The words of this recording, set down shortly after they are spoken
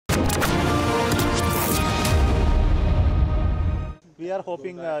are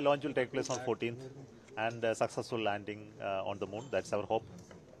hoping launch will take place on 14th and successful landing on the moon. That's our hope.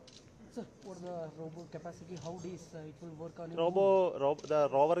 Sir, what the robo capacity? How it will work on The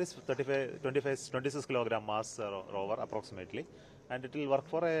rover is 26 kilogram mass rover approximately, and it will work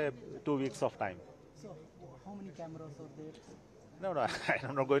for 2 weeks of time. So, how many cameras are there? No,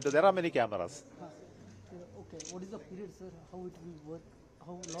 I'm not going to. There are many cameras. Okay, what is the period, sir? How it will work?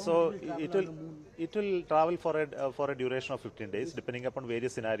 How long So it will travel on the moon? it will travel for a duration of 15 days, depending upon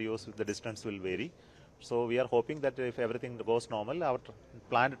various scenarios. The distance will vary. So we are hoping that if everything goes normal, our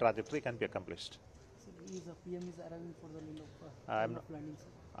planned trajectory can be accomplished. So, PM is arriving for the landing, sir.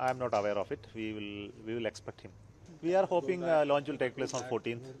 I am not aware of it. We will expect him. We are hoping launch will take place on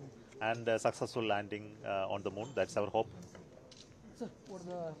 14th and successful landing on the moon. That's our hope. Sir, what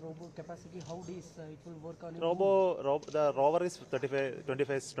the robo capacity? How it will work on The rover is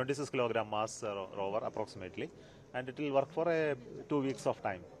 26 kilogram mass rover approximately, and it will work for 2 weeks of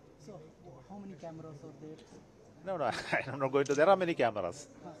time. So, how many cameras are there? No, I'm not going to. There are many cameras.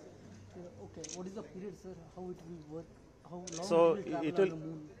 Okay, what is the period, sir? How it will work? How long So it will travel on the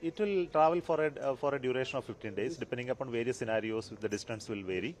moon? it will travel for a duration of 15 days, depending upon various scenarios. The distance will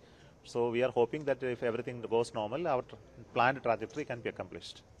vary. So we are hoping that if everything goes normal, our planned trajectory can be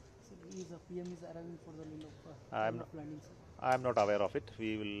accomplished. So, PM is arriving for the landing, sir. I am not aware of it.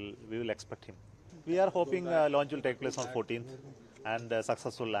 We will expect him. We are hoping launch will take place on 14th and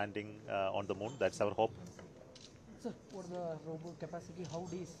successful landing on the moon. That's our hope. Sir, what the robo capacity? How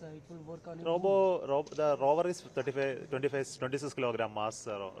it will work on The rover is 26 kilogram mass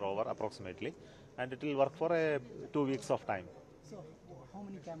rover approximately, and it will work for 2 weeks of time. So, how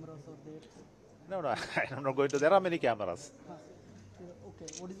many cameras are there? No, I'm not going to. There are many cameras. Okay,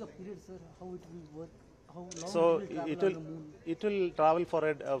 what is the period, sir? How it will work? How long So it will travel on the moon? it will travel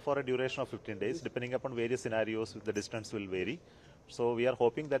for a duration of 15 days, depending upon various scenarios. The distance will vary. So we are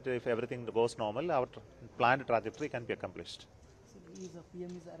hoping that if everything goes normal, our planned trajectory can be accomplished. So, PM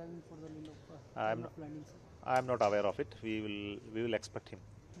is arriving for the landing, sir. I am not aware of it. We will expect him.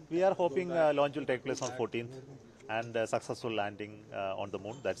 We are hoping launch will take place on 14th and successful landing on the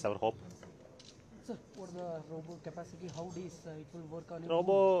moon. That's our hope. Sir, what the robo capacity? How it will work on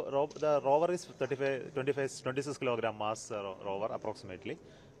The rover is 26 kilogram mass rover approximately,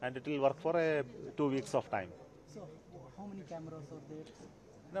 and it will work for 2 weeks of time. So, how many cameras are there?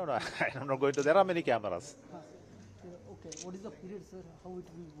 No, I'm not going to. There are many cameras. Okay, what is the period, sir? How it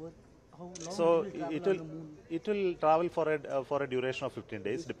will work? How long So it will travel on the moon? it will travel for a duration of 15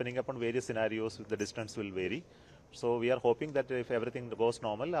 days, depending upon various scenarios. The distance will vary. So we are hoping that if everything goes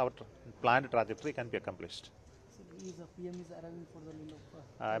normal, our planned trajectory can be accomplished. So, PM is arriving for the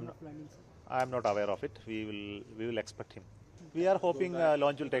landing, sir. I am not aware of it. We will expect him. We are hoping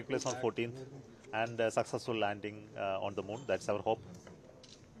launch will take place on 14th and successful landing on the moon. That's our hope.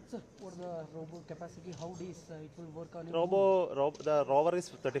 Sir, what the robo capacity? How it will work on The rover is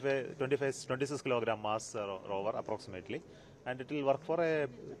 26 kilogram mass rover approximately, and it will work for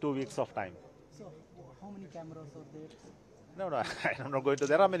 2 weeks of time. So, how many cameras are there? No, I'm not going to.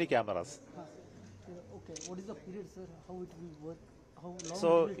 There are many cameras. Okay, what is the period, sir? How it will work? How long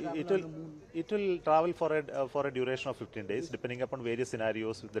So it will travel on the moon? it will travel for a duration of 15 days, depending upon various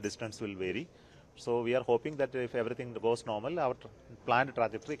scenarios. The distance will vary. So we are hoping that if everything goes normal, our planned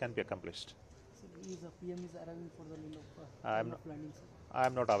trajectory can be accomplished. So, PM is arriving for the landing, sir. I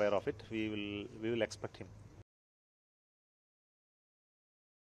am not aware of it. We will expect him.